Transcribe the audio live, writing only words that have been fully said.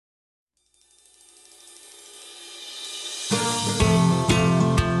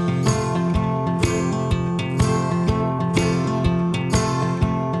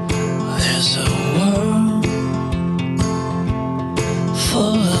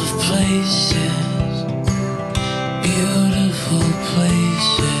places, beautiful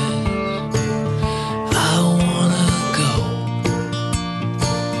places. I wanna go.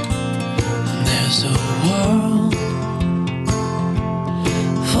 And there's a world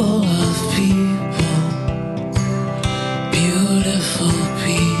full of people, beautiful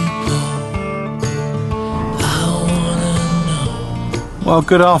people. I wanna know. Well,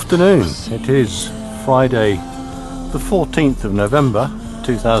 good afternoon. It is Friday, the 14th of November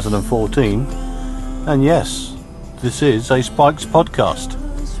 2014, and yes, this is a Spikes podcast.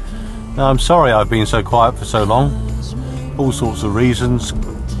 Now, I'm sorry I've been so quiet for so long, all sorts of reasons,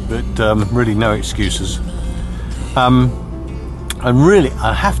 but really no excuses. I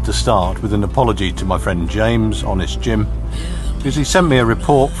have to start with an apology to my friend James, Honest Jim, because he sent me a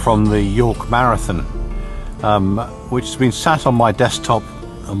report from the York Marathon, which has been sat on my desktop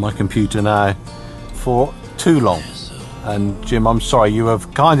on my computer now for too long. And Jim, I'm sorry, you were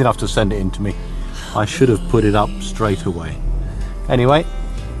kind enough to send it in to me. I should have put it up straight away. Anyway,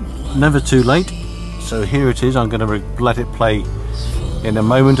 never too late. So here it is. I'm going to let it play in a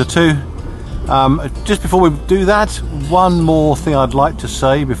moment or two. Just before we do that, one more thing I'd like to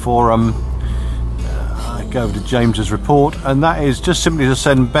say before I go over to James's report, and that is just simply to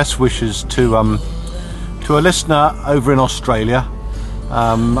send best wishes to a listener over in Australia.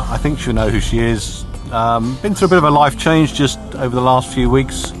 I think she'll know who she is. Been through a bit of a life change just over the last few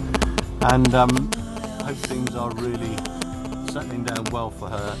weeks, and I hope things are really settling down well for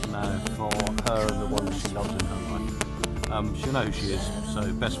her now, for her and the one she loves in her life. She'll know who she is, so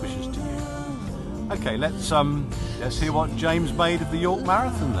best wishes to you. Okay, let's hear what James made of the York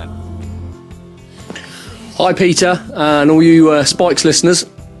Marathon then. Hi Peter and all you Spikes listeners.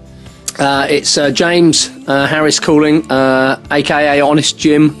 It's James Harris calling, aka Honest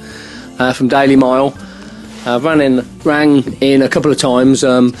Jim, from Daily Mile. Rang in a couple of times.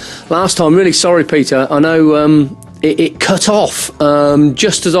 Last time, really sorry Peter, I know it cut off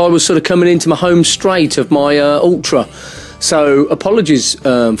just as I was sort of coming into my home straight of my ultra, so apologies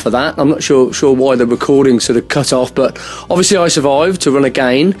for that. I'm not sure why the recording sort of cut off, but obviously I survived to run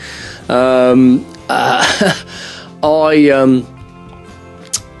again. I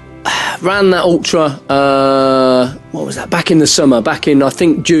ran that ultra, what was that, back in the summer, back in I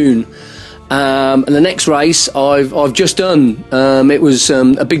think June, and the next race I've just done. It was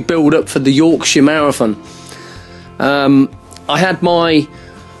a big build up for the Yorkshire Marathon. I had my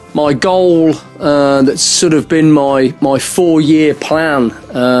goal, that's sort of been my 4-year plan,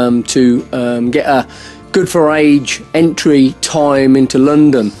 to get a good for age entry time into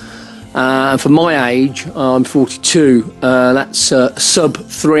London. For my age, I'm 42, that's sub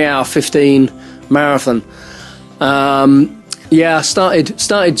 3 hour 15 marathon. I started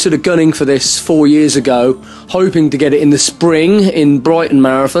sort of gunning for this 4 years ago, hoping to get it in the spring in Brighton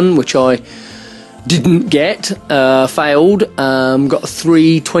Marathon, which I didn't get, failed, got a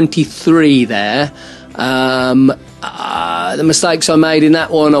 3:23 there. The mistakes I made in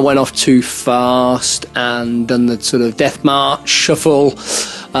that one, I went off too fast and done the sort of death march shuffle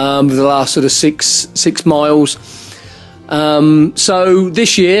for the last sort of six miles. So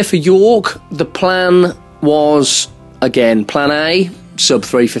this year for York, the plan was, again, plan A, sub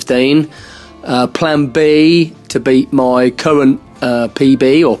 3:15, plan B, to beat my current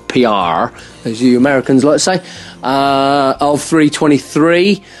PB, or PR, as you Americans like to say, of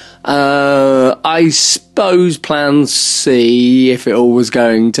 3:23. I suppose plan C, if it all was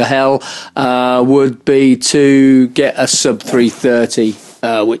going to hell, would be to get a sub 3:30,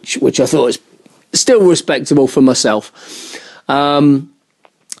 which I thought is still respectable for myself.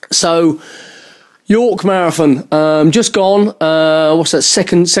 So York Marathon, just gone. What's that?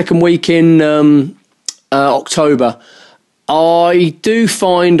 Second week in October. I do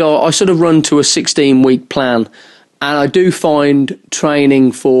find I sort of run to a 16-week plan, and I do find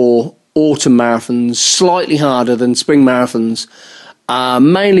training for autumn marathons slightly harder than spring marathons,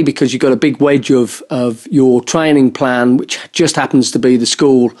 mainly because you've got a big wedge of your training plan, which just happens to be the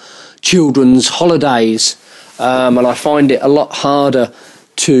school children's holidays, and I find it a lot harder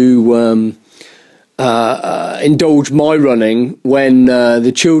to indulge my running when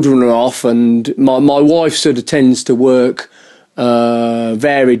the children are off, and my wife sort of tends to work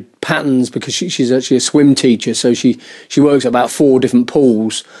varied patterns because she's actually a swim teacher, so she works at about 4 different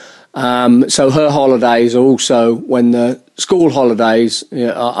pools. So her holidays are also when the school holidays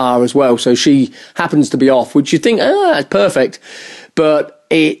are as well. So she happens to be off, which you think, that's perfect. But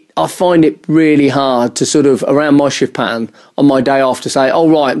I find it really hard to sort of, around my shift pattern, on my day off, to say, oh,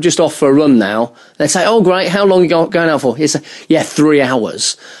 right, I'm just off for a run now. They say, oh, great, how long are you going out for? You say, yeah, 3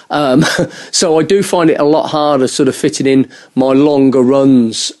 hours. So I do find it a lot harder sort of fitting in my longer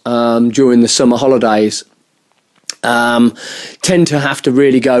runs during the summer holidays. Tend to have to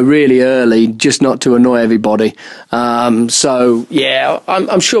really go really early, just not to annoy everybody. So, yeah,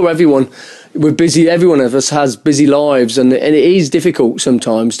 I'm sure everyone of us has busy lives, and it is difficult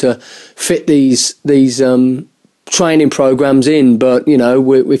sometimes to fit these training programs in. But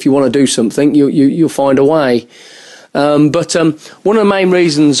if you want to do something, you'll find a way. But one of the main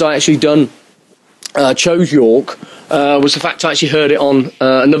reasons I actually chose York was the fact I actually heard it on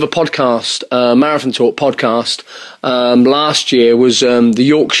another podcast, Marathon Talk podcast. Last year was the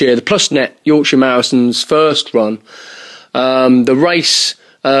PlusNet Yorkshire Marathon's first run. The race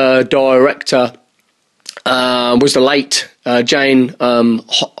director was the late Jane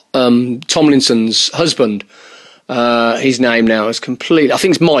Tomlinson's husband. His name now is I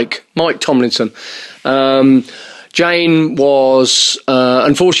think it's Mike Tomlinson. Jane was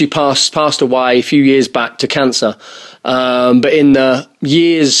unfortunately passed away a few years back to cancer. But in the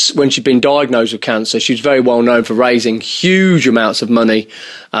years when she'd been diagnosed with cancer, she was very well known for raising huge amounts of money,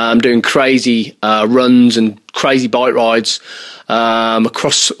 doing crazy runs and crazy bike rides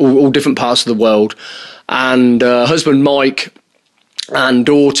across all different parts of the world. And her husband Mike and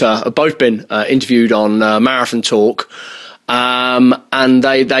daughter have both been interviewed on Marathon Talk, and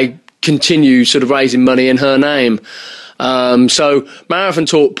they continue sort of raising money in her name. So Marathon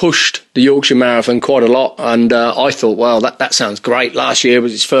Talk pushed the Yorkshire Marathon quite a lot, and I thought, well, that sounds great. Last year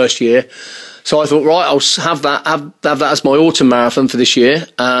was its first year, so I thought, right, I'll have that as my autumn marathon for this year.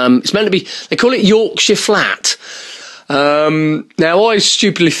 It's meant to be, they call it Yorkshire Flat. Now, I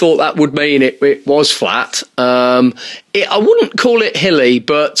stupidly thought that would mean it was flat. I wouldn't call it hilly,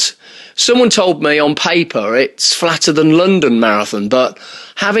 but someone told me on paper it's flatter than London Marathon, but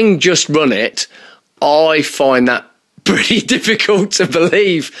having just run it, I find that pretty difficult to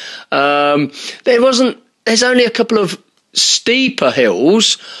believe. There's only a couple of steeper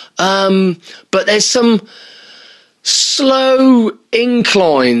hills, but there's some slow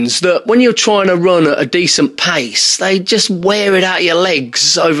inclines that when you're trying to run at a decent pace, they just wear it out of your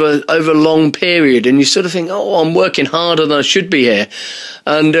legs over a long period, and you sort of think, oh, I'm working harder than I should be here,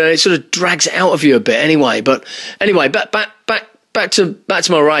 and it sort of drags it out of you a bit anyway. But anyway, back to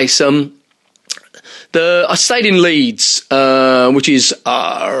my race. I stayed in Leeds, which is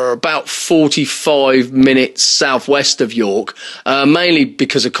about 45 minutes southwest of York, mainly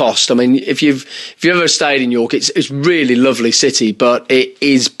because of cost. I mean, if you've ever stayed in York, it's really lovely city, but it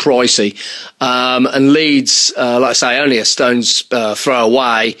is pricey. And Leeds, like I say, only a stone's throw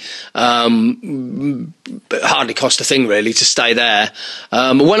away. But hardly cost a thing really to stay there.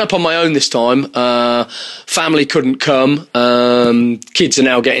 I went up on my own this time. Family couldn't come. Kids are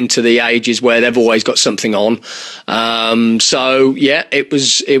now getting to the ages where they've always got something on. So yeah, it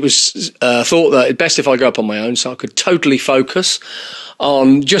was thought that it's best if I go up on my own, so I could totally focus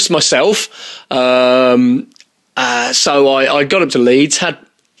on just myself. So I got up to Leeds, had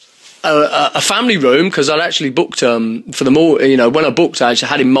a family room, because I'd actually booked for the more, when I booked, I actually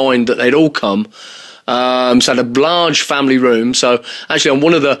had in mind that they'd all come. So I had a large family room. So actually on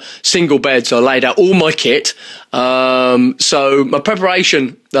one of the single beds, I laid out all my kit. So my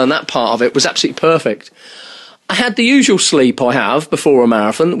preparation on that part of it was absolutely perfect. I had the usual sleep I have before a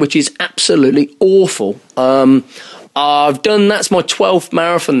marathon, which is absolutely awful. That's my 12th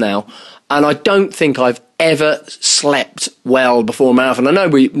marathon now, and I don't think I've ever slept well before a marathon. I know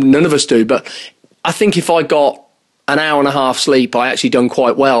none of us do, but I think if I got an hour and a half sleep, I actually done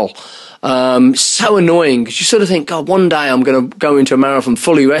quite well. So annoying, because you sort of think, God, one day I'm going to go into a marathon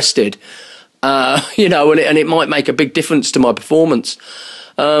fully rested, and it might make a big difference to my performance.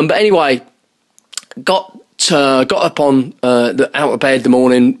 But anyway, got up on out of bed the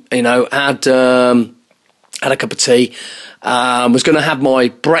morning, had a cup of tea. Was going to have my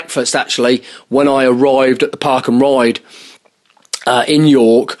breakfast actually when I arrived at the Park and Ride in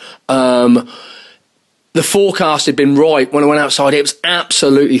York. The forecast had been right when I went outside. It was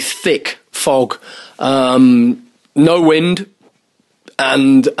absolutely thick fog, no wind,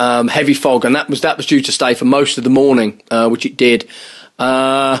 and heavy fog, and that was due to stay for most of the morning, which it did.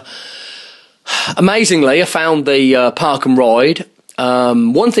 Amazingly, I found the Park and Ride.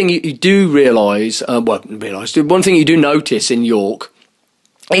 One thing you do one thing you do notice in York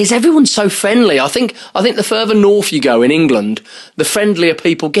is everyone's so friendly. I think the further north you go in England, the friendlier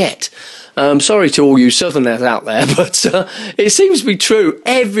people get. Sorry to all you Southerners out there, but it seems to be true.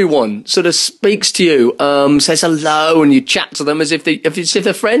 Everyone sort of speaks to you, says hello, and you chat to them as if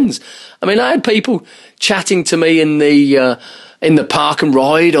they're friends. I mean, I had people chatting to me in the park and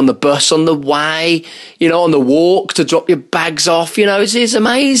ride, on the bus, on the way, you know, on the walk to drop your bags off. You know, it's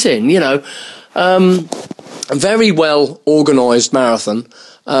amazing, you know. A very well organised marathon.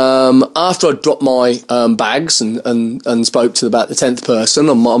 After I dropped my bags and spoke to about the 10th person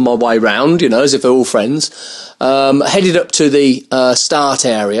on my way round, you know, as if they're all friends, headed up to the start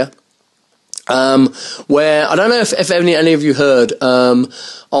area, where I don't know if any of you heard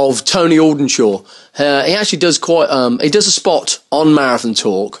of Tony Aldenshaw. He actually does he does a spot on Marathon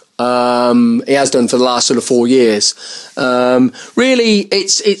Talk. He has done for the last sort of 4 years. Really,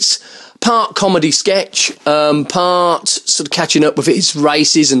 it's part comedy sketch, part sort of catching up with his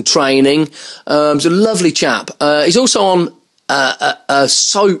races and training. He's a lovely chap. He's also on a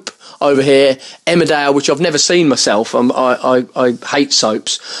soap over here, Emmerdale, which I've never seen myself. I hate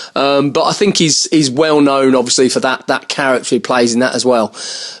soaps, but I think he's well known, obviously, for that character he plays in that as well.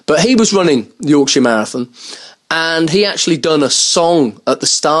 But he was running the Yorkshire Marathon, and he actually done a song at the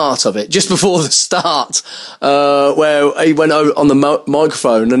start of it, just before the start, where he went over on the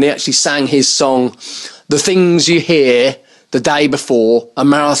microphone and he actually sang his song, The Things You Hear the Day Before a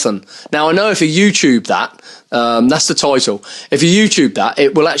Marathon. Now, I know if you YouTube that, that's the title. If you YouTube that,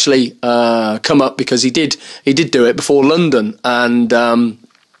 it will actually come up, because he did do it before London, and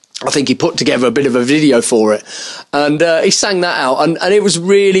I think he put together a bit of a video for it, and he sang that out, and it was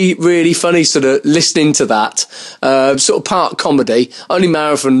really, really funny sort of listening to that, sort of part comedy. Only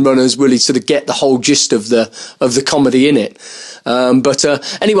marathon runners really sort of get the whole gist of the comedy in it. But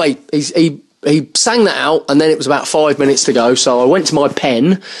anyway, he sang that out, and then it was about 5 minutes to go, so I went to my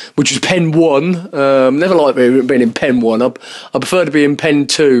pen, which was pen 1. Never liked being in pen 1. I prefer to be in pen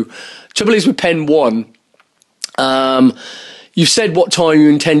 2. Trouble is with pen 1, you've said what time you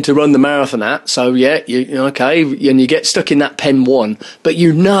intend to run the marathon at, so yeah, okay, and you get stuck in that pen 1, but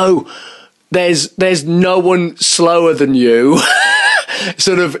you know there's no one slower than you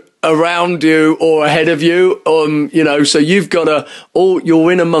sort of around you or ahead of you, you know, so you've got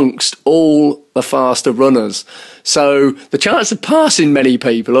you're in amongst all the faster runners, so the chance of passing many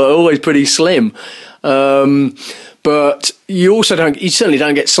people are always pretty slim. But you certainly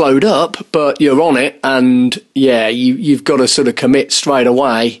don't get slowed up, but you're on it, and yeah, you've got to sort of commit straight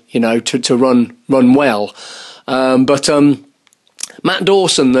away, you know, to run well. But Matt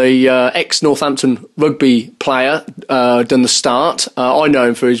Dawson, the ex-Northampton rugby player, done the start. I know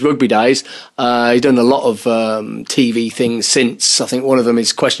him for his rugby days. He's done a lot of TV things since. I think one of them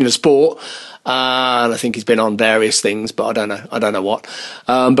is Question of Sport. And I think he's been on various things, but I don't know what.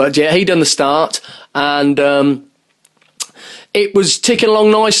 But yeah, he done the start, and it was ticking along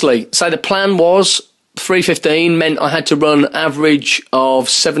nicely. So the plan was 3:15 meant I had to run average of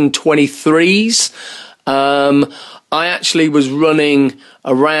 7:23s. I actually was running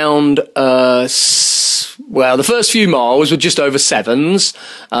around, the first few miles were just over 7s.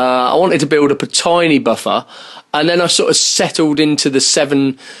 I wanted to build up a tiny buffer, and then I sort of settled into the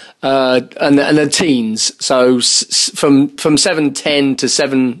 7 and the teens. So from 7:10 to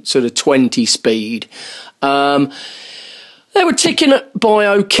 7:20 speed. They were ticking by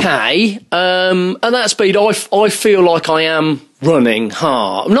okay. At that speed, I feel like I am running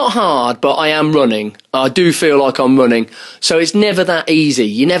hard. Not hard, but I am running. I do feel like I'm running. So it's never that easy.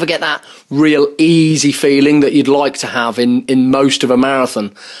 You never get that real easy feeling that you'd like to have in most of a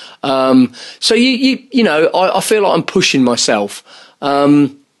marathon. So you know, I feel like I'm pushing myself. There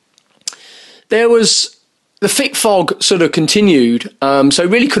was the thick fog sort of continued, so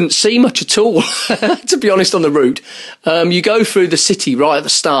really couldn't see much at all, to be honest, on the route. You go through the city right at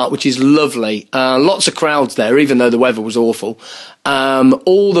the start, which is lovely. Lots of crowds there, even though the weather was awful.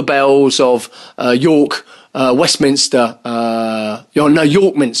 All the bells of York, Westminster,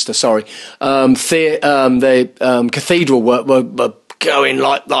 York Minster, sorry. The cathedral were going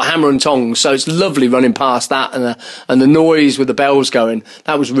like hammer and tongs, so it's lovely running past that, and the noise with the bells going.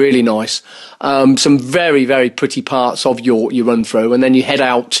 That was really nice. Some very, very pretty parts of York you run through, and then you head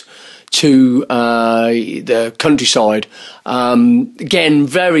out to the countryside. Again,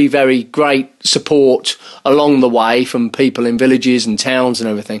 very, very great support along the way from people in villages and towns and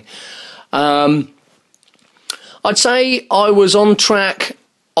everything. I'd say I was on track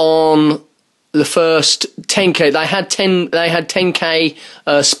on the first 10k. They had 10k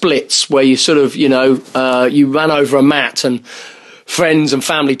splits where you sort of, you know, you ran over a mat, and friends and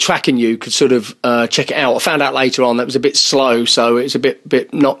family tracking you could sort of check it out. I found out later on that it was a bit slow, so it's a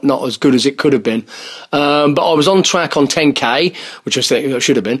bit not as good as it could have been. But I was on track on 10k, which I think I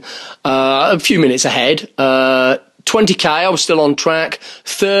should have been, a few minutes ahead. 20k, I was still on track.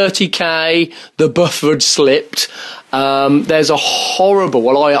 30k, the buffer had slipped. There's a horrible,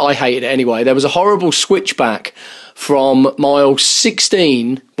 well, I hated it anyway. There was a horrible switchback from mile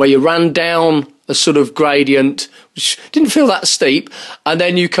 16 where you ran down a sort of gradient, which didn't feel that steep, and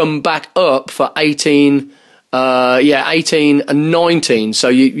then you come back up for 18 and 19. So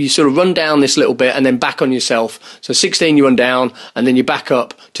you sort of run down this little bit and then back on yourself. So 16 you run down and then you back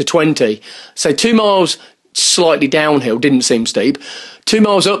up to 20. So 2 miles slightly downhill, didn't seem steep. 2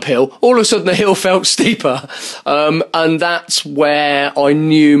 miles uphill, all of a sudden the hill felt steeper. And that's where I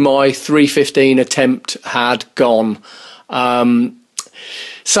knew my 3:15 attempt had gone.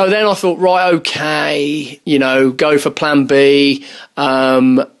 So then I thought, right, okay, go for plan B.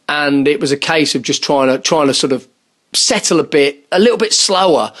 And it was a case of just trying to sort of settle a little bit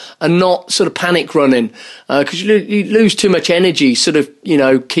slower and not sort of panic running. Because you lose too much energy, sort of,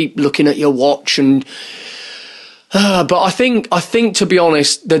 keep looking at your watch and... but I think to be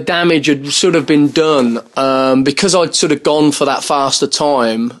honest, the damage had sort of been done, because I'd sort of gone for that faster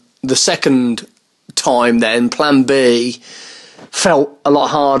time. The second time then, plan B, felt a lot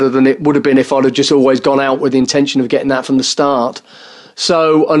harder than it would have been if I'd have just always gone out with the intention of getting that from the start.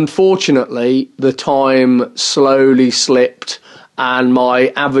 So unfortunately, the time slowly slipped and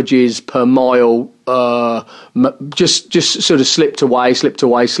my averages per mile just sort of slipped away.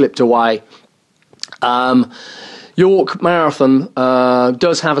 York Marathon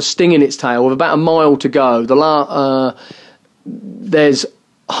does have a sting in its tail with about a mile to go. There's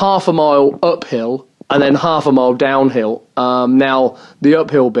half a mile uphill and then half a mile downhill. Now, the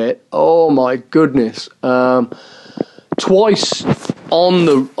uphill bit, oh my goodness. Twice on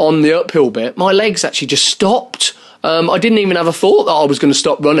the uphill bit, my legs actually just stopped. I didn't even have a thought that I was going to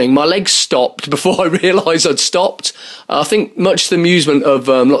stop running. My legs stopped before I realised I'd stopped. I think much to the amusement of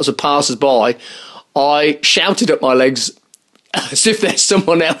lots of passers-by, I shouted at my legs as if they're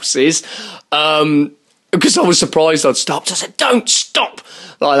someone else's, because I was surprised I'd stopped. I said, "Don't stop,"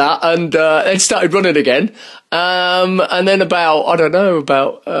 like that, and then started running again. And then about another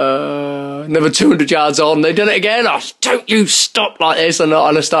 200 yards on, they did it again. I said, "Don't you stop like this," and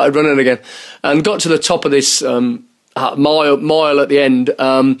I started running again, and got to the top of this mile at the end,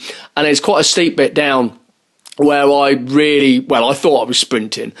 and it's quite a steep bit down, where I thought I was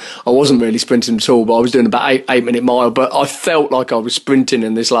sprinting. I wasn't really sprinting at all, but I was doing about 8-minute mile, but I felt like I was sprinting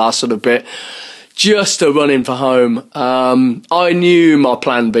in this last sort of bit, just to run in for home. I knew my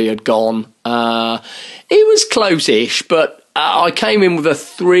plan B had gone. It was close-ish, but I came in with a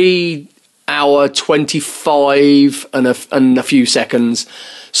 3 hour 25 and a few seconds.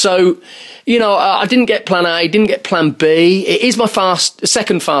 So, I didn't get plan A, didn't get plan B. It is my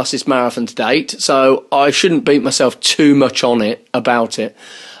second fastest marathon to date, so I shouldn't beat myself too much about it.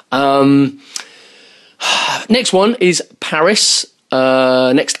 Next one is Paris,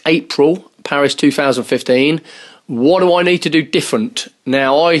 next April, Paris 2015. What do I need to do different?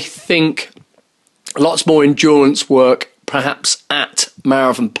 Now, I think lots more endurance work, perhaps at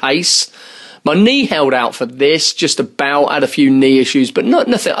marathon pace. My knee held out for this, just about, had a few knee issues, but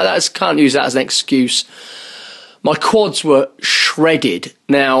nothing. Can't use that as an excuse. My quads were shredded.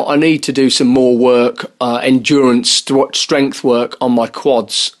 Now, I need to do some more work, endurance, strength work on my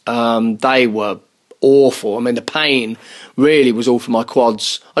quads. They were awful. I mean, the pain really was all for my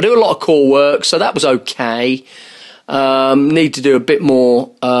quads. I do a lot of core work, so that was okay. Need to do a bit more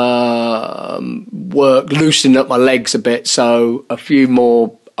work, loosening up my legs a bit, so a few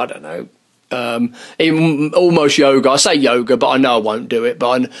more, I don't know, almost yoga. I say yoga, but I know I won't do it.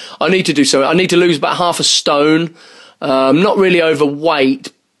 But I need to do something. I need to lose about half a stone. Not really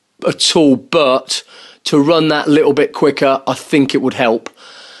overweight at all, but to run that little bit quicker, I think it would help.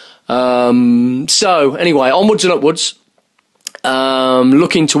 So anyway, onwards and upwards.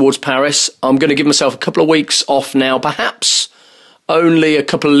 Looking towards Paris. I'm going to give myself a couple of weeks off now, perhaps only a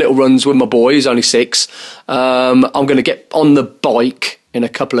couple of little runs with my boys, only 6. I'm going to get on the bike in a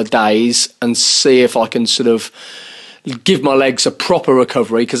couple of days and see if I can sort of give my legs a proper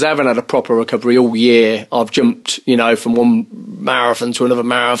recovery, because I haven't had a proper recovery all year. I've jumped, from one marathon to another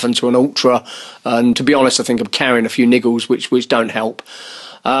marathon to an ultra, and to be honest, I think I'm carrying a few niggles which don't help.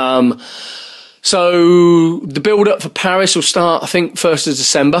 So the build up for Paris will start, I think, 1st of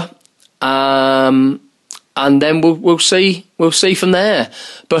December. and then we'll see from there.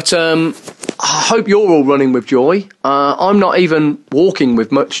 But I hope you're all running with joy. I'm not even walking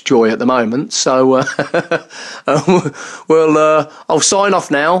with much joy at the moment, so I'll sign off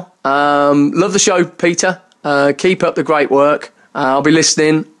now. Love the show, Peter. Keep up the great work. I'll be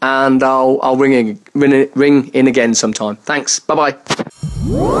listening, and I'll ring in again sometime. Thanks. Bye bye.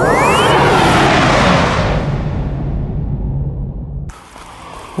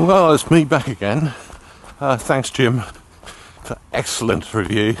 Well, it's me back again. Thanks, Jim, for excellent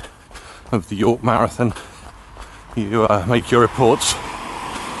review of the York Marathon. You make your reports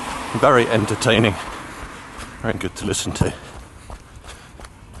very entertaining, very good to listen to.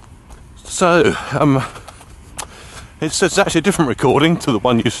 So, it's actually a different recording to the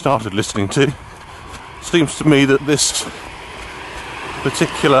one you started listening to. Seems to me that this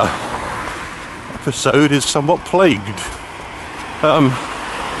particular episode is somewhat plagued.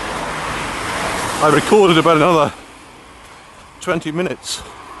 I recorded about another 20 minutes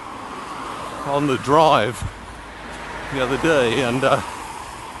on the drive the other day, and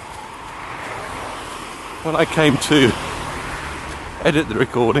when I came to edit the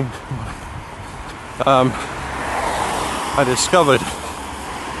recording, I discovered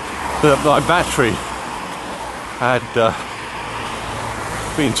that my battery had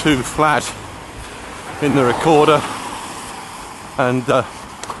been too flat in the recorder, and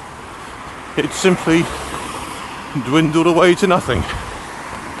it simply dwindled away to nothing.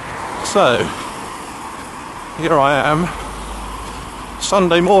 So here I am,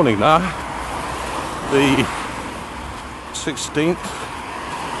 Sunday morning now, the 16th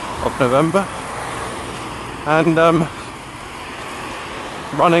of November, and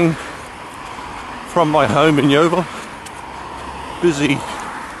running from my home in Yeovil. Busy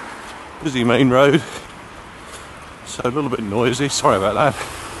main road, so a little bit noisy, sorry about that.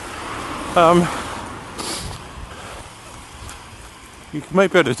 You may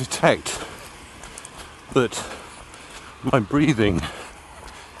be able to detect that my breathing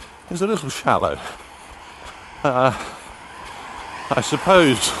is a little shallow. I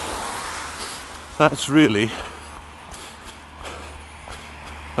suppose that's really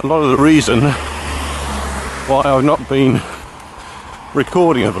a lot of the reason why I've not been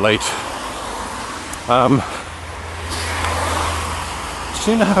recording of late.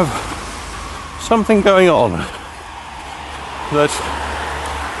 Seem to have something going on that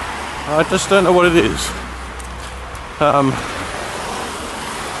I just don't know what it is.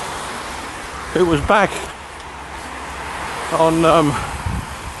 It was back on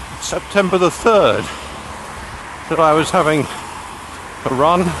September the 3rd that I was having a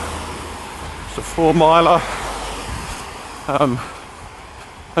run. It's a 4-miler,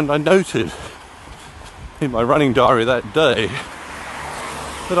 and I noted in my running diary that day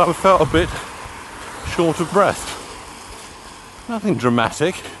that I felt a bit short of breath. Nothing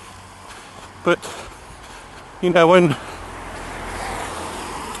dramatic, but you know, when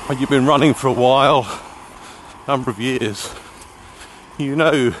you've been running for a while, a number of years, you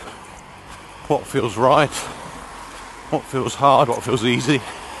know what feels right, what feels hard, what feels easy,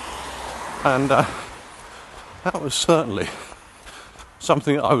 and that was certainly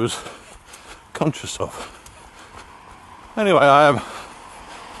something I was conscious of. Anyway, I am,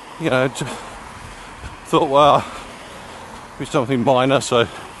 thought, well, be something minor, so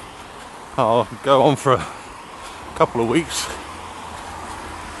I'll go on for a couple of weeks.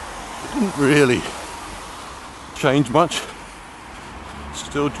 It didn't really change much.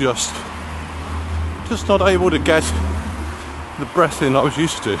 Still just not able to get the breath in I was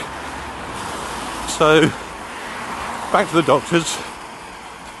used to. So back to the doctors.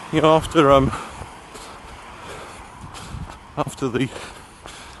 After the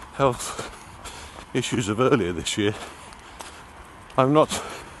health issues of earlier this year, I'm not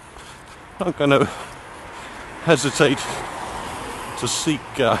going to hesitate to seek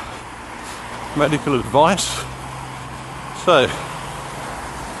medical advice. So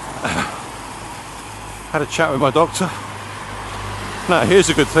had a chat with my doctor. Now here's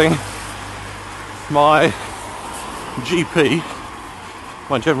a good thing. My GP,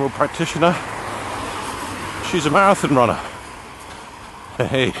 my general practitioner, she's a marathon runner.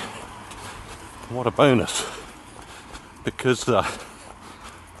 Hey, what a bonus. Because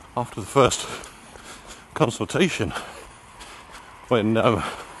after the first consultation, when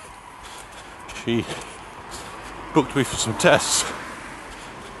she booked me for some tests,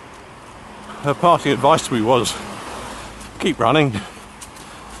 her parting advice to me was, keep running.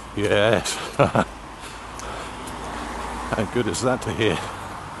 Yes. How good is that to hear?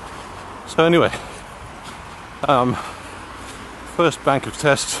 So anyway, first bank of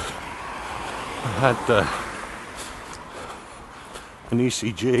tests had an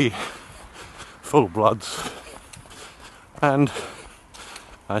ECG, full bloods, and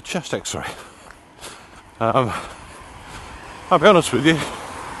a chest x-ray. I'll be honest with you,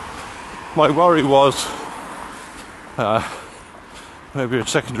 my worry was maybe a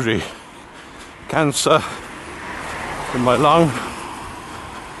secondary cancer in my lung.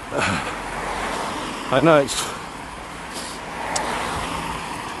 I know it's,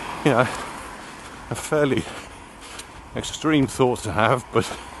 you know, a fairly extreme thought to have, but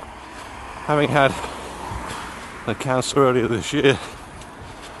having had the cancer earlier this year,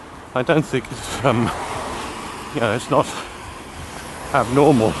 I don't think it's, you know, it's not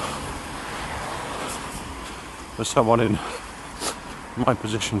abnormal for someone in my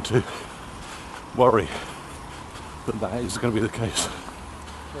position to worry that that is going to be the case.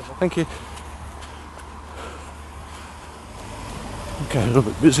 Thank you. Okay, a little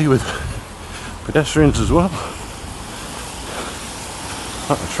bit busy with pedestrians as well.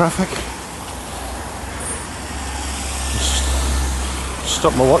 Not the traffic. Just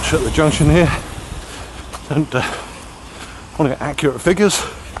stop my watch at the junction here and want to get accurate figures.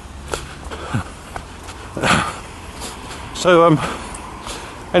 So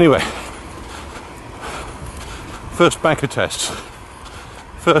anyway, first banker tests.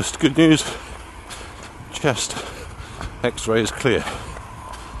 First good news, chest x-ray is clear.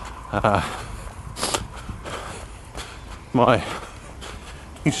 My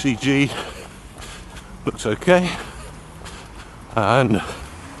ECG looks okay, and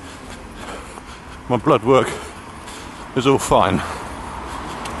my blood work is all fine.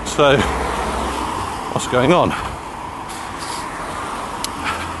 So what's going on?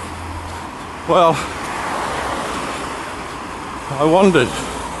 Well, I wondered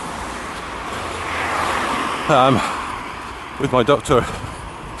with my doctor,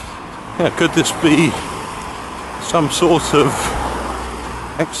 could this be some sort of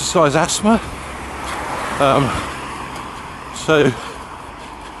exercise asthma? So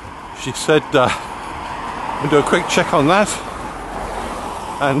she said we'll do a quick check on that,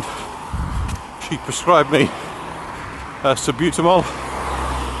 and she prescribed me a salbutamol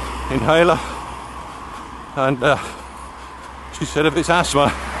inhaler, and she said if it's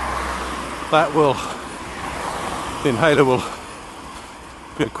asthma, that will, the inhaler will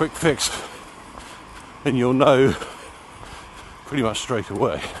be a quick fix, and you'll know pretty much straight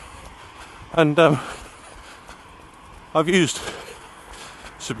away. And I've used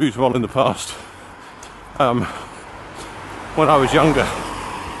salbutamol in the past when I was younger,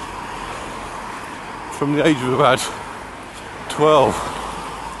 from the age of about 12.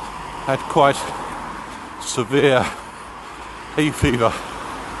 Had quite severe hay fever,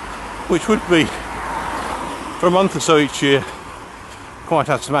 which would be for a month or so each year quite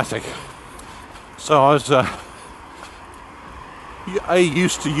asthmatic. So I was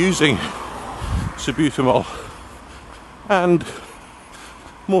used to using salbutamol, and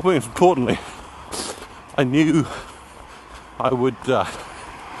more importantly, I knew I would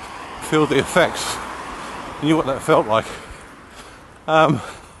feel the effects. I knew what that felt like.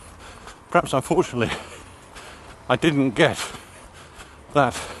 Perhaps unfortunately I didn't get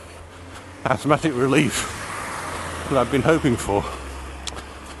that asthmatic relief that I've been hoping for.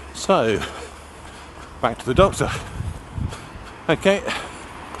 So back to the doctor. Okay,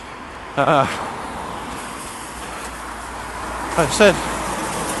 I said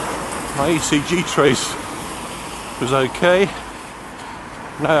my ECG trace was okay.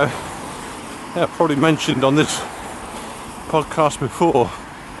 Now, I've probably mentioned on this podcast before,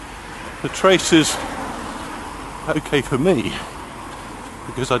 the trace is okay for me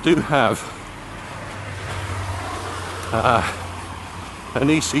because I do have an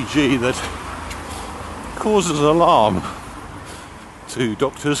ECG that causes alarm to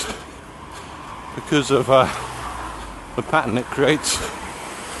doctors because of the pattern it creates.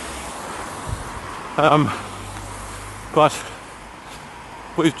 But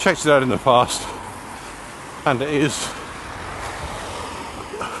we've checked it out in the past, and it is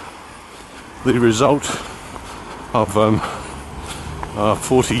the result of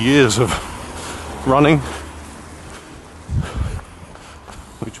 40 years of running,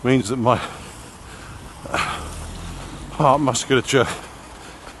 which means that my heart musculature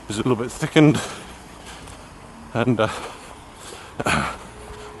is a little bit thickened, and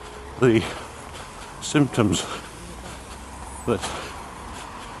the symptoms that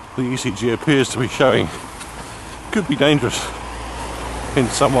the ECG appears to be showing could be dangerous in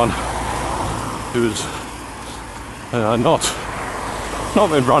someone who's not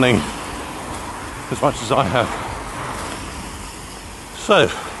been running as much as I have. So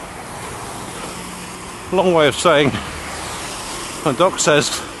long way of saying, my doc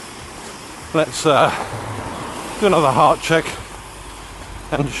says, let's do another heart check,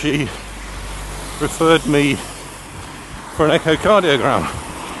 and she referred me for an echocardiogram.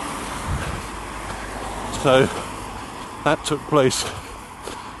 So that took place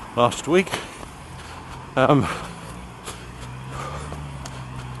last week. I've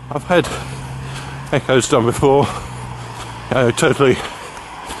had echoes done before, totally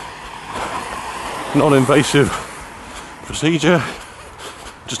non-invasive procedure,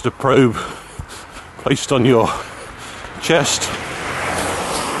 just a probe placed on your chest.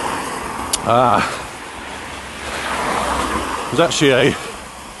 There's actually a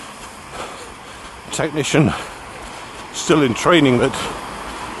technician still in training that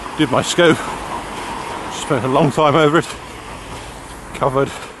did my scope. Spent a long time over it,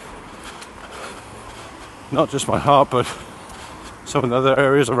 covered not just my heart but some of the other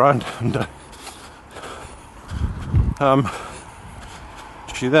areas around, and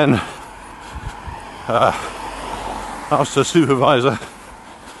she then asked her supervisor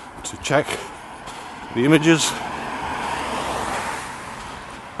to check the images,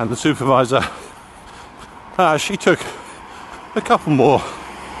 and the supervisor, she took a couple more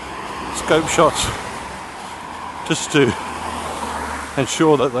scope shots just to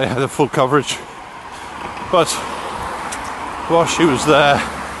ensure that they had a full coverage. But while she was there,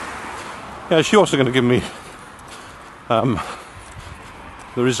 she wasn't going to give me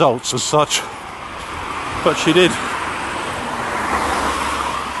the results as such, but she did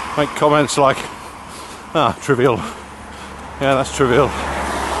make comments like, trivial, that's trivial,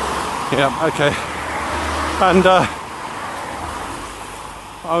 okay, and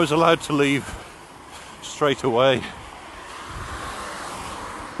I was allowed to leave straight away,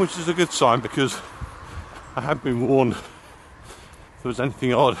 which is a good sign, because I had been warned if there was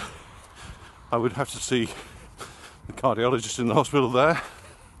anything odd I would have to see the cardiologist in the hospital there,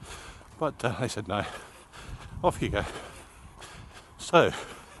 but they said no, off you go. So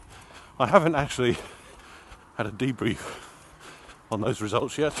I haven't actually had a debrief on those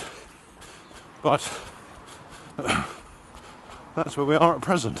results yet, but that's where we are at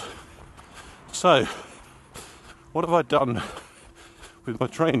present. So what have I done with my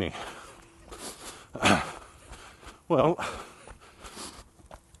training? Well,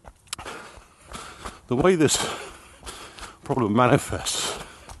 the way this problem manifests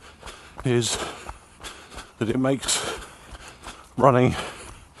is that it makes running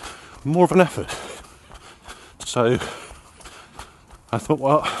more of an effort. So I thought,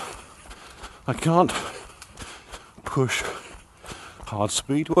 well, I can't push hard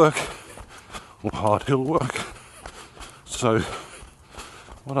speed work or hard hill work. So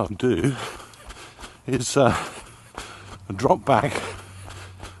what I'll do is drop back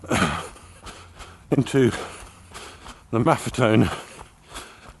into the Maffetone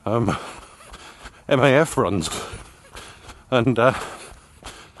MAF runs, and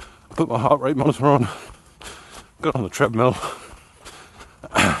put my heart rate monitor on, got on the treadmill,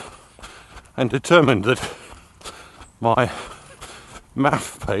 and determined that my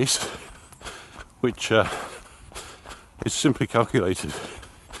MAF pace, which is simply calculated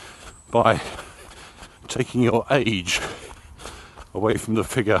by taking your age away from the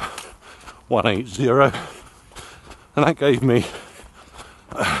figure 180, and that gave me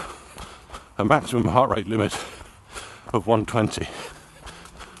a maximum heart rate limit of 120,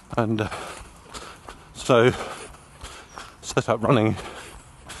 and so set up running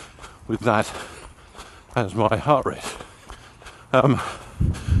with that as my heart rate.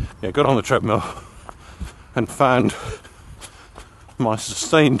 Got on the treadmill and found my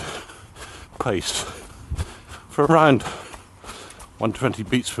sustained pace for around 120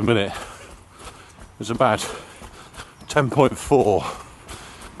 beats per minute is about 10.4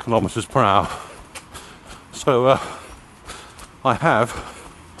 kilometers per hour. So I have,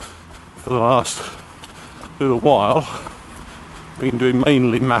 for the last little while, been doing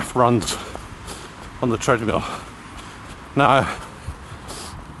mainly MAF runs on the treadmill. Now,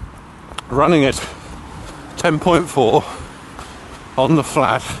 running at 10.4 on the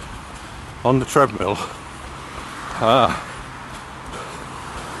flat on the treadmill,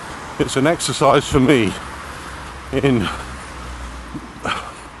 it's an exercise for me in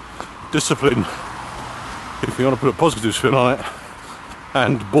discipline, if you want to put a positive spin on it,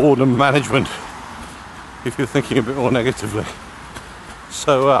 and boredom management, if you're thinking a bit more negatively.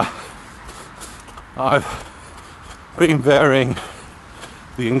 So I've been varying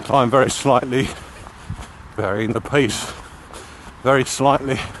the incline very slightly, varying the pace very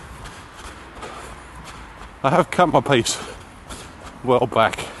slightly. I have cut my pace well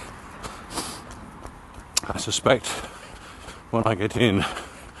back, suspect when I get in,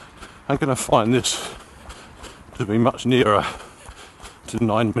 I'm going to find this to be much nearer to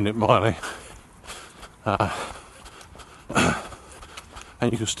 9-minute miling.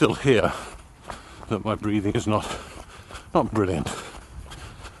 And you can still hear that my breathing is not brilliant.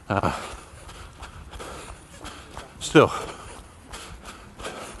 Still,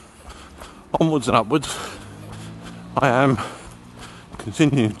 onwards and upwards, I am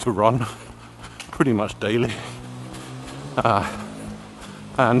continuing to run pretty much daily.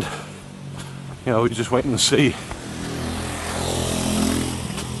 And, you know, we just wait and see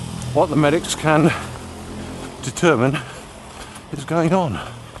what the medics can determine is going on.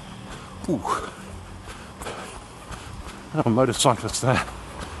 Ooh. Oh, a motorcyclist there.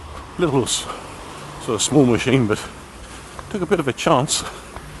 Little sort of small machine, but took a bit of a chance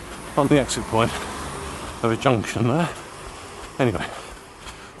on the exit point of a junction there. Anyway,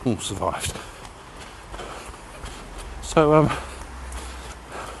 all survived. So,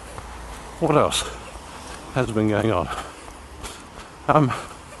 what else has been going on?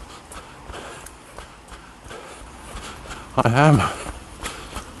 I am,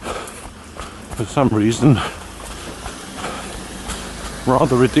 for some reason,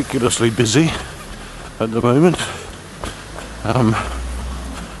 rather ridiculously busy at the moment.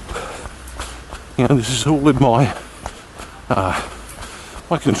 You know, this is all in my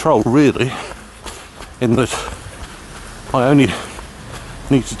control, really, in that I only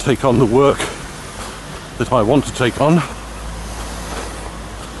need to take on the work that I want to take on.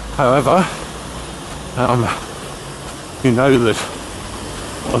 However, you know that,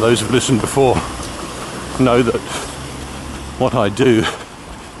 or those who've listened before know that what I do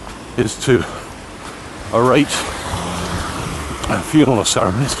is to orate funeral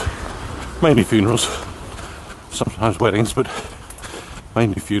ceremonies, mainly funerals, sometimes weddings, but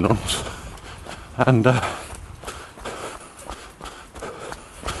mainly funerals. And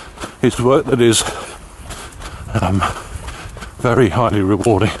it's work that is very highly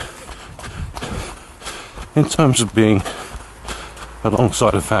rewarding in terms of being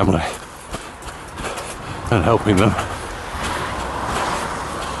alongside a family and helping them.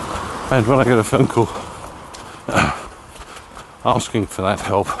 And when I get a phone call asking for that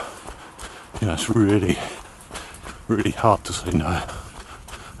help, you know, it's really, really hard to say no.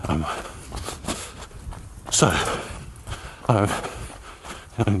 So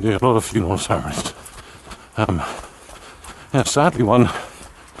I'm doing a lot of funeral ceremonies. Yeah, sadly, one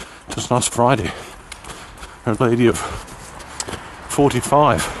just last Friday. A lady of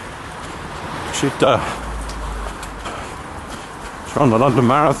 45. She'd run the London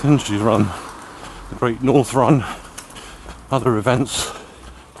Marathon, she's run the Great North Run, other events,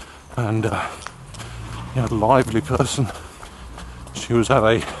 and a lively person. She was at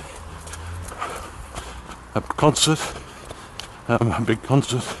a concert, a big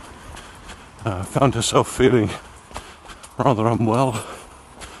concert, found herself feeling rather unwell,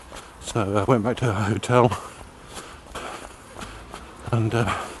 so I went back to her hotel, and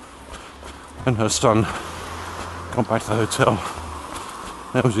when her son got back to the hotel,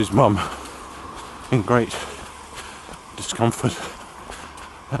 there was his mum in great discomfort,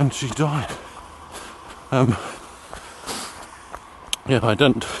 and she died. I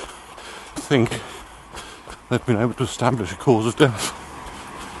don't think they've been able to establish a cause of death,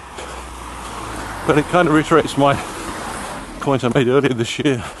 but it kind of reiterates my point I made earlier this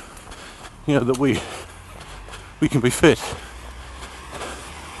year, you know, that we can be fit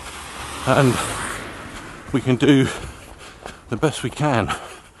and we can do the best we can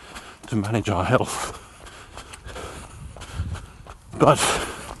to manage our health, but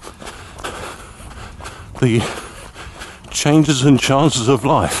the changes and chances of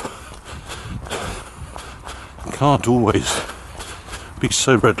life can't always be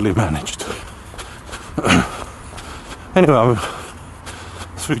so readily managed. Anyway, I'm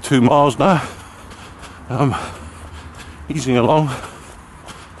through 2 miles now, easing along,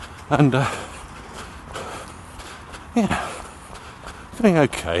 and feeling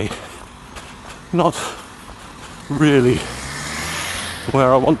okay. Not really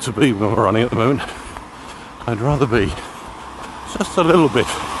where I want to be when we're running at the moment. I'd rather be just a little bit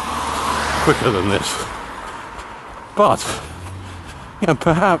quicker than this, but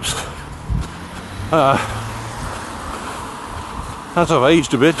perhaps as I've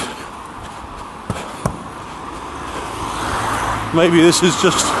aged a bit, maybe this is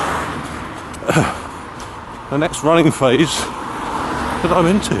just the next running phase that I'm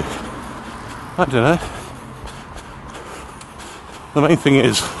into. I don't know. The main thing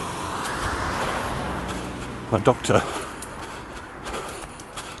is, my doctor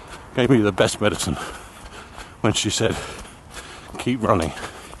gave me the best medicine when she said, keep running.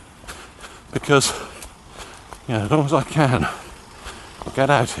 Because, as long as I can, I'll get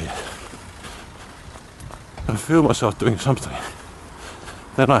out here and feel myself doing something.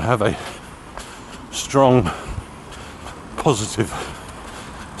 Then I have a strong, positive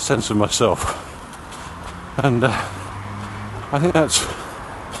sense of myself. And I think that's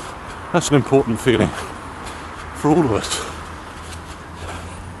an important feeling for all of us.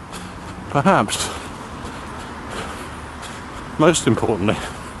 Perhaps, most importantly,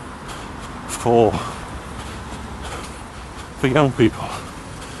 for young people.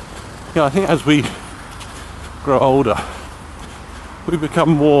 I think as we grow older, we become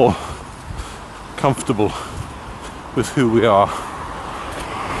more comfortable with who we are.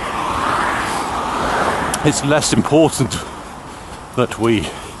 It's less important that we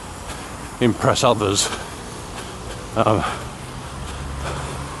impress others,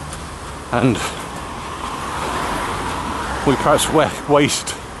 and we perhaps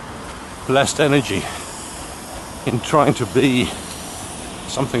waste less energy in trying to be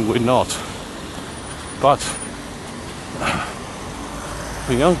something we're not. But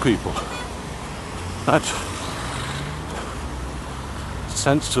for young people, that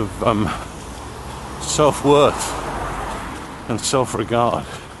sense of self-worth and self-regard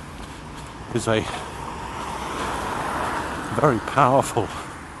is a very powerful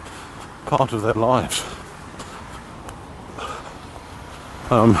part of their lives.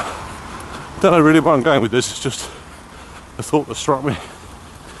 Don't know really where I'm going with this. It's just a thought that struck me.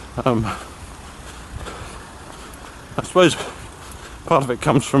 I suppose part of it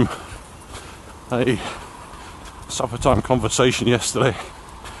comes from a supper time conversation yesterday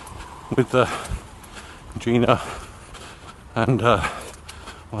with Gina and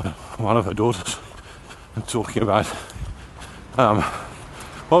one of her daughters, and talking about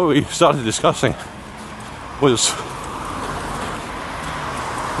what we started discussing was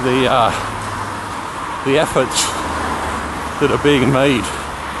the efforts that are being made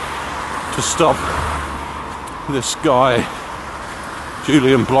to stop this guy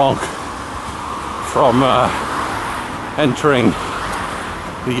Julian Blanc from entering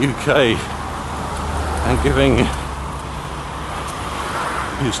the UK and giving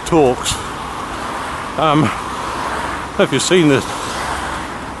his talks. I don't know if you've seen this,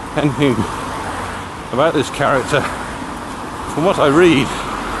 anything about this character. From what I read,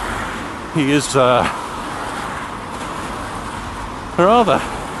 he is rather,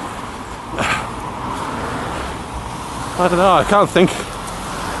 I don't know, I can't think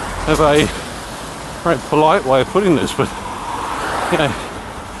of a very polite way of putting this, but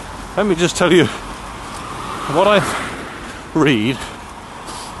let me just tell you what I read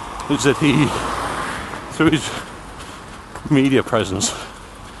is that he, through his media presence,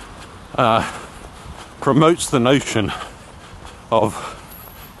 promotes the notion of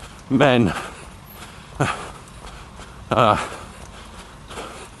men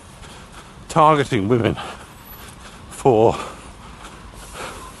targeting women for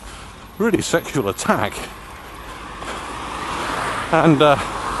really sexual attack, and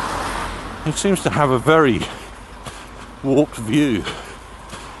he seems to have a very warped view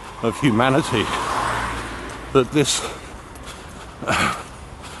of humanity, that this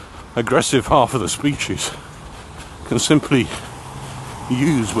aggressive half of the species can simply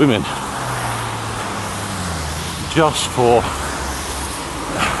use women just for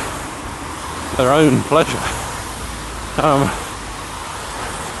their own pleasure.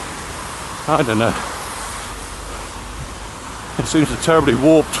 I don't know. It seems a terribly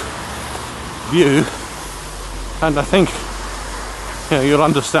warped view, and I think you'll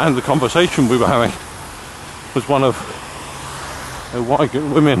understand the conversation we were having was one of why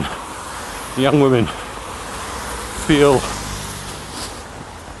women, young women, feel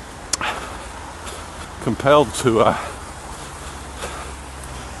compelled to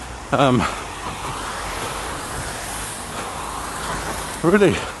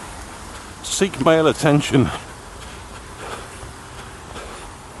really seek male attention,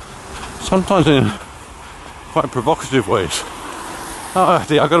 sometimes in quite provocative ways. I've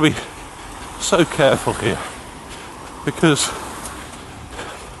got to be so careful here, because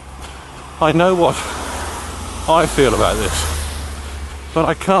I know what I feel about this, but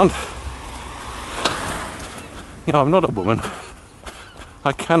I can't, I'm not a woman.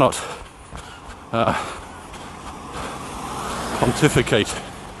 I cannot pontificate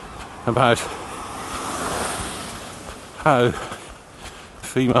about how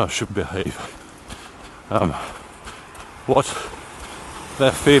females should behave, what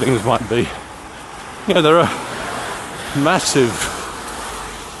their feelings might be. There are massive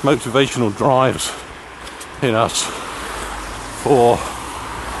motivational drives in us for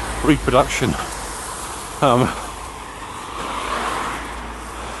reproduction.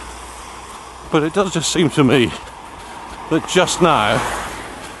 But it does just seem to me that just now,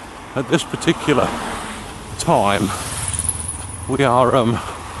 at this particular time, we are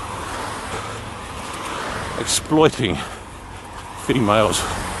exploiting females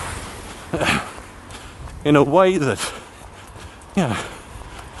in a way that, you know,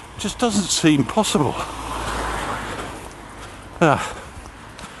 just doesn't seem possible.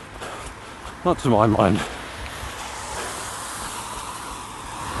 Not to my mind.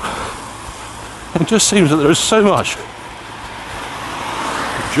 It just seems that there is so much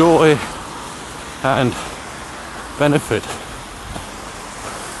joy and benefit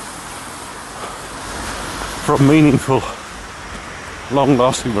from meaningful,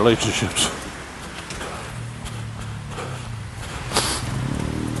 long-lasting relationships.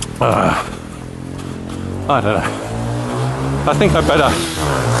 I don't know. I think I better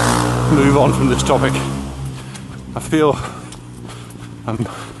move on from this topic. I feel I'm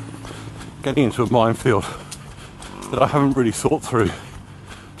getting into a minefield that I haven't really thought through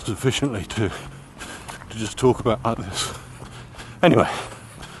sufficiently to just talk about like this. Anyway,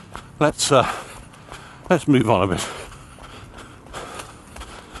 let's move on a bit.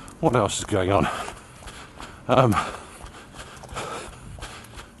 What else is going on?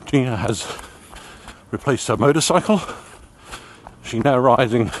 Gina has replaced her motorcycle. She's now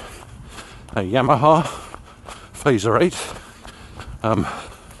riding a Yamaha Phaser 8,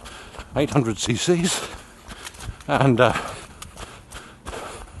 800 cc's, and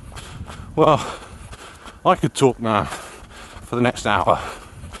well, I could talk now for the next hour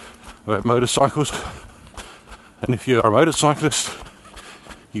about motorcycles, and if you're a motorcyclist,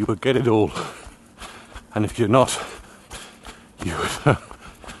 you would get it all, and if you're not, you would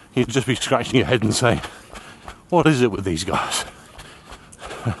you'd just be scratching your head and saying, what is it with these guys?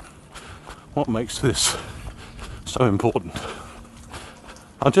 What makes this so important?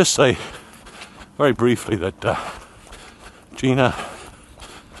 I'll just say very briefly that Gina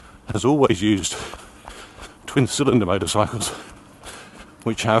has always used twin-cylinder motorcycles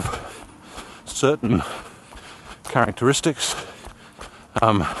which have certain characteristics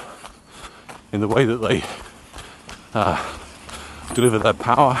in the way that they deliver their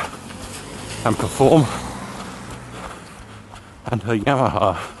power and perform, and her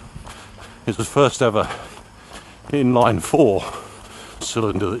Yamaha is the first ever inline 4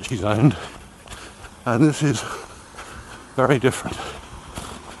 cylinder that she's owned, and this is very different.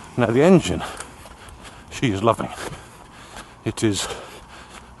 Now the engine she is loving. It is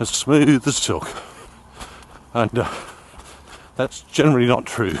as smooth as silk, and that's generally not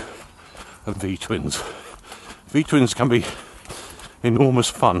true of V-twins. V-twins can be enormous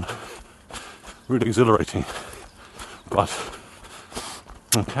fun, really exhilarating, but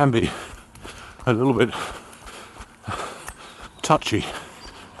it can be a little bit touchy,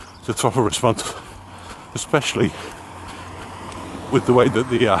 the throttle response, especially with the way that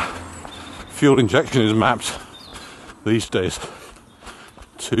the fuel injection is mapped these days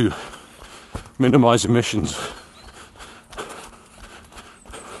to minimize emissions.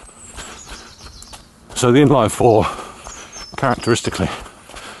 So the inline 4 characteristically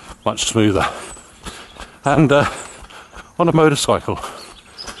much smoother, and on a motorcycle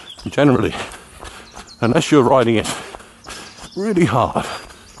generally, unless you're riding it really hard,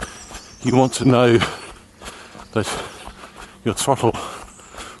 you want to know that your throttle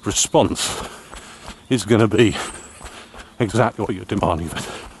response is going to be exactly what you're demanding of it.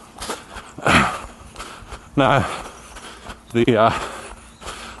 Now,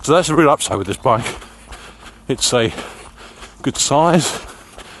 so that's a real upside with this bike. It's a good size.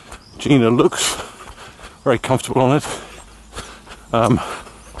 Gina looks very comfortable on it.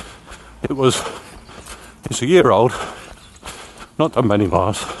 It's a year old, not done many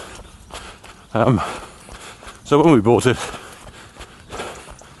miles. So when we bought it,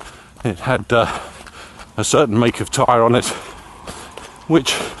 it had a certain make of tyre on it,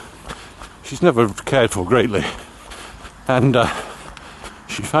 which she's never cared for greatly, and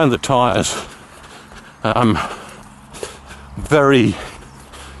she found the tyres very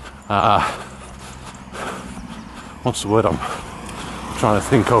what's the word I'm trying to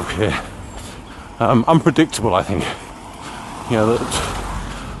think of here? Unpredictable, I think. You know, that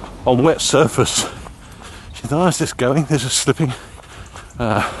on wet surface, she thought, how's this going? This is slipping.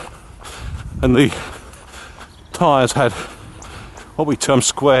 And the tyres had what we term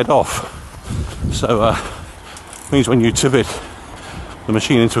squared off. So it means when you tip the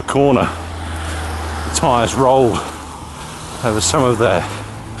machine into a corner, the tyres roll over some of their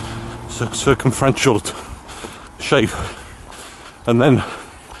circumferential shape, and then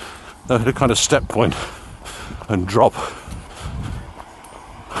they hit a kind of step point and drop.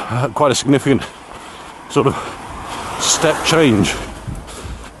 Quite a significant sort of step change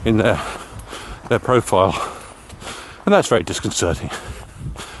in their profile, and that's very disconcerting.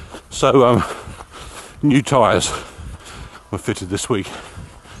 So new tyres were fitted this week.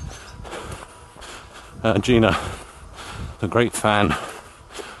 Gina, the great fan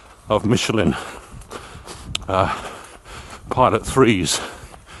of Michelin Pilot 3s,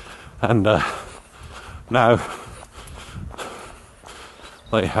 and now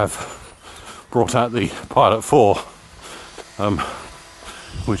they have brought out the Pilot 4,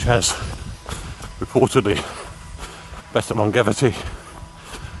 which has reportedly better longevity,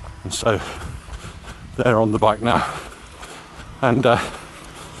 and so they're on the bike now, and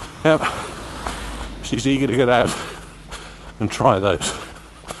yep, she's eager to get out and try those.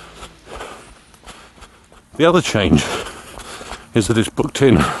 The other change is that it's booked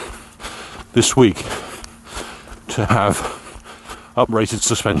in this week to have uprated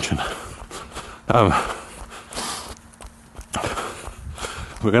suspension.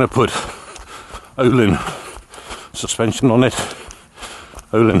 We're going to put Öhlin suspension on it.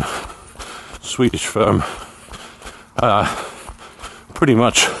 Öhlin, Swedish firm, pretty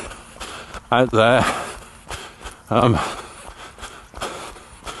much out there.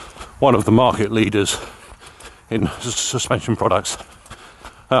 One of the market leaders in suspension products.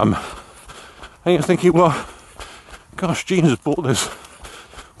 And you're thinking, well, gosh, Gina's bought this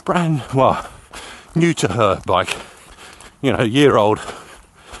new to her bike, a year old,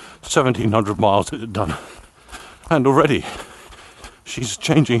 1,700 miles it had done, and already she's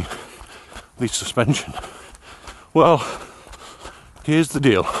changing the suspension. Well, here's the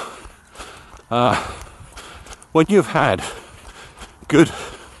deal. When you've had good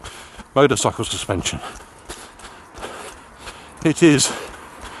motorcycle suspension, it is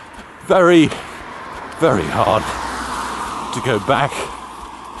very, very hard to go back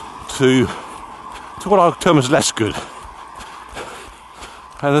to what I'll term as less good.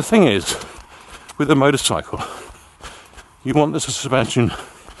 And the thing is, with a motorcycle, you want the suspension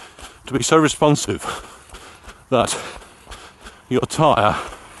to be so responsive that your tyre,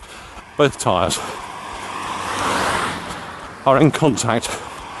 both tyres, are in contact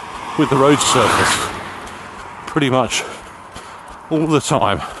with the road surface pretty much all the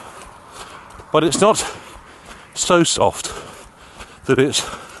time. But it's not so soft that it's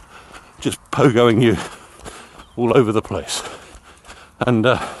just pogoing you all over the place. And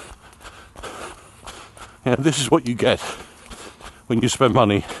this is what you get when you spend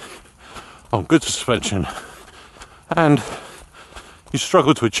money on good suspension and you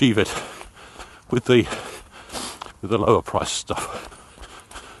struggle to achieve it with the lower price stuff.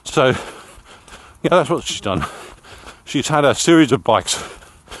 So that's what she's done. She's had a series of bikes,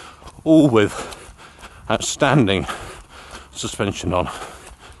 all with outstanding suspension on,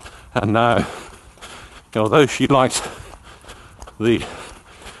 and now, although she liked the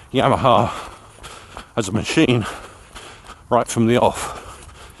Yamaha as a machine right from the off,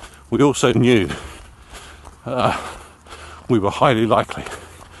 we also knew we were highly likely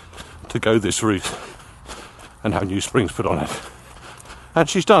to go this route and have new springs put on it. And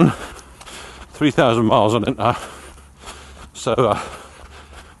she's done 3,000 miles on it now. So,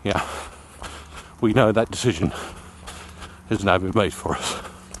 we know that decision has now been made for us.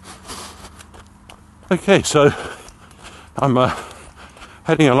 Okay, so I'm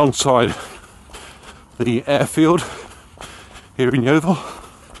heading alongside the airfield here in Yeovil.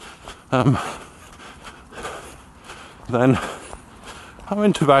 Then I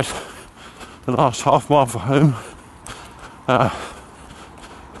went to about the last half mile for home. I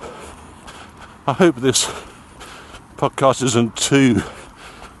hope this podcast isn't too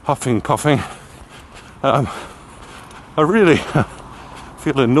huffing puffing. I really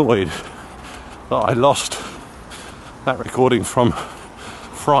feel annoyed that I lost that recording from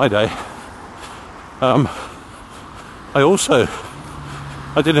Friday.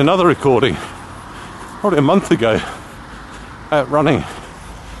 I did another recording probably a month ago out running,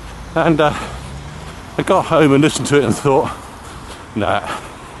 and I got home and listened to it and thought, nah,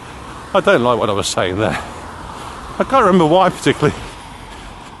 I don't like what I was saying there. I can't remember why particularly.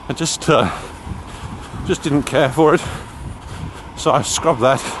 I just didn't care for it, so I scrubbed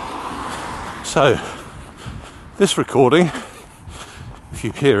that. So this recording, if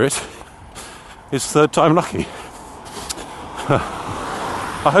you hear it, is third time lucky.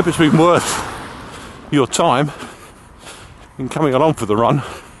 I hope it's been worth your time in coming along for the run.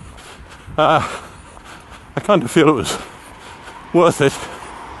 I kind of feel it was worth it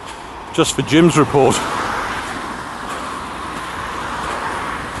just for Jim's report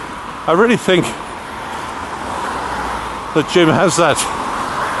I really think that Jim has that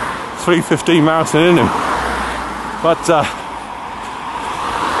 3:15 marathon in him, but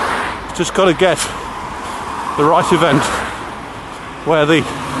just got to get the right event where the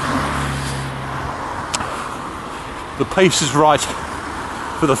pace is right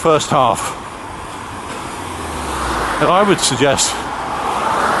for the first half. And I would suggest,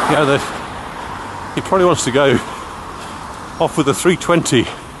 that he probably wants to go off with a 3:20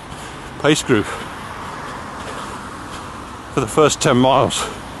 pace group for the first 10 miles,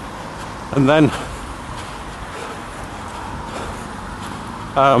 and then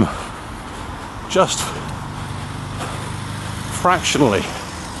just fractionally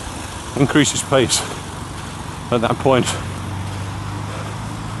increase his pace at that point.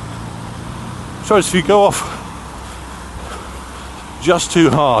 So if you go off just too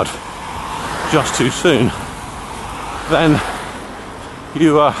hard, just too soon, then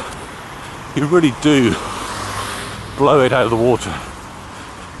you really do blow it out of the water.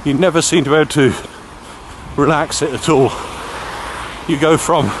 You never seem to be able to relax it at all. You go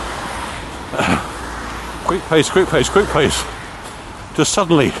from quick pace to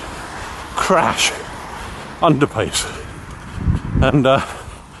suddenly crash under pace, and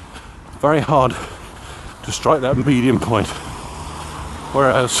very hard to strike that medium point.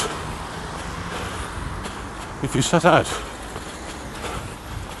 Whereas if you set out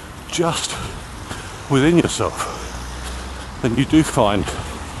just within yourself, then you do find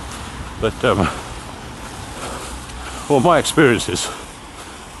that, my experience is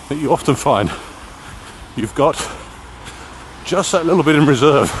that you often find you've got just that little bit in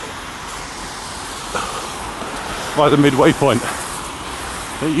reserve by the midway point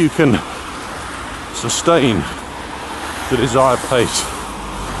that you can sustain the desired pace.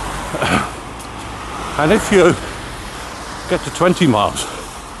 And if you get to 20 miles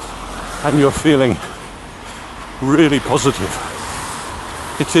and you're feeling really positive,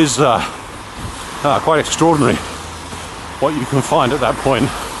 it is quite extraordinary what you can find at that point.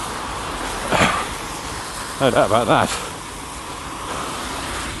 No doubt about that.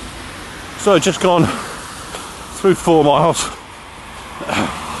 So just gone through 4 miles.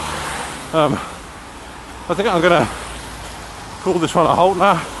 I think I'm going to call this one a halt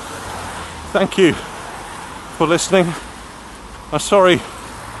now. Thank you for listening. I'm sorry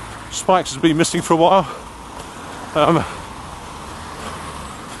Spikes has been missing for a while.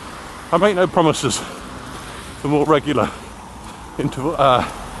 I make no promises for more regular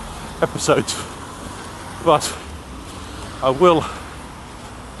episodes, but I will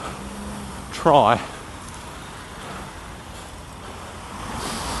try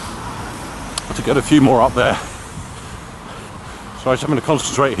to get a few more up there. So I'm going to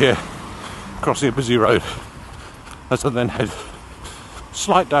concentrate here, crossing a busy road, as I then head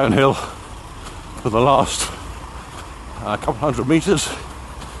slight downhill for the last couple hundred meters.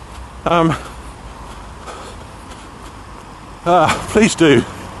 Please do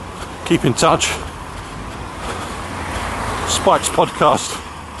keep in touch.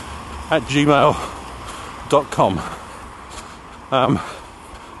 spikespodcast@gmail.com.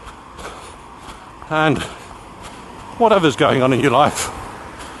 And whatever's going on in your life,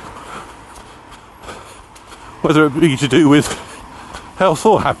 whether it be to do with health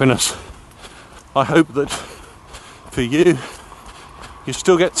or happiness, I hope that for you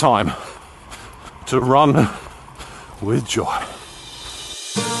still get time to run with joy.